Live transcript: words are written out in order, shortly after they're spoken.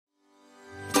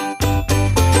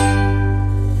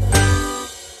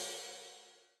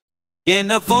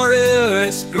In a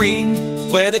forest green,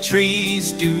 where the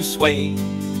trees do sway,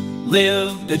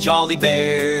 lived a jolly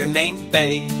bear named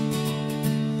Bay.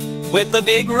 With a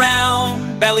big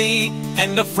round belly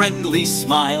and a friendly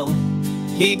smile,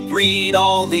 he'd greet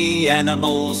all the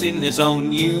animals in his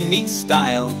own unique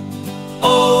style.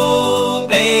 Oh,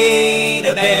 Bay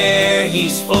the bear,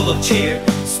 he's full of cheer,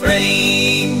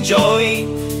 spreading joy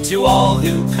to all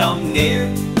who come near.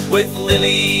 With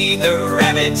Lily the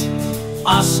rabbit,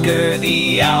 Oscar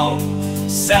the owl,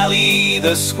 Sally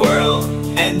the squirrel,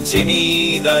 and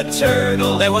Timmy the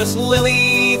turtle. There was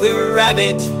Lily the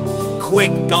rabbit,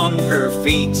 quick on her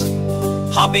feet,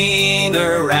 hopping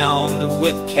around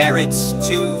with carrots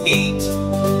to eat.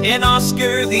 And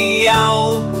Oscar the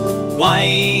owl,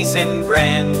 wise and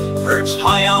grand, perched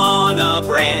high on a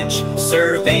branch,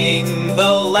 surveying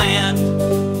the land.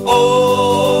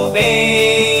 Oh,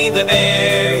 Bay the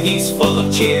bear, he's full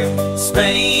of cheer,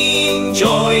 spreading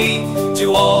joy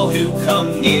to all who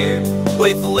come near.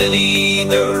 With Lily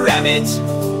the rabbit,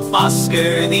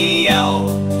 Oscar the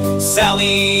owl,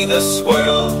 Sally the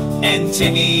squirrel, and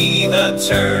Timmy the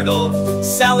turtle.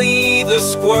 Sally the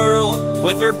squirrel,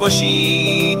 with her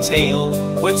bushy tail,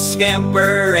 would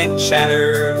scamper and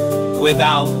chatter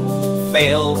without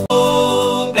fail.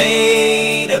 Oh,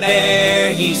 Bay the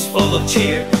bear, he's full of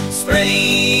cheer,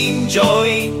 spreading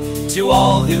joy to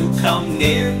all who come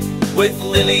near. With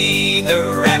Lily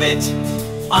the rabbit,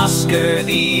 Oscar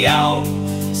the owl,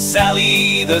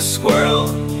 Sally the squirrel,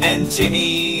 and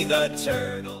Timmy the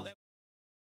turtle.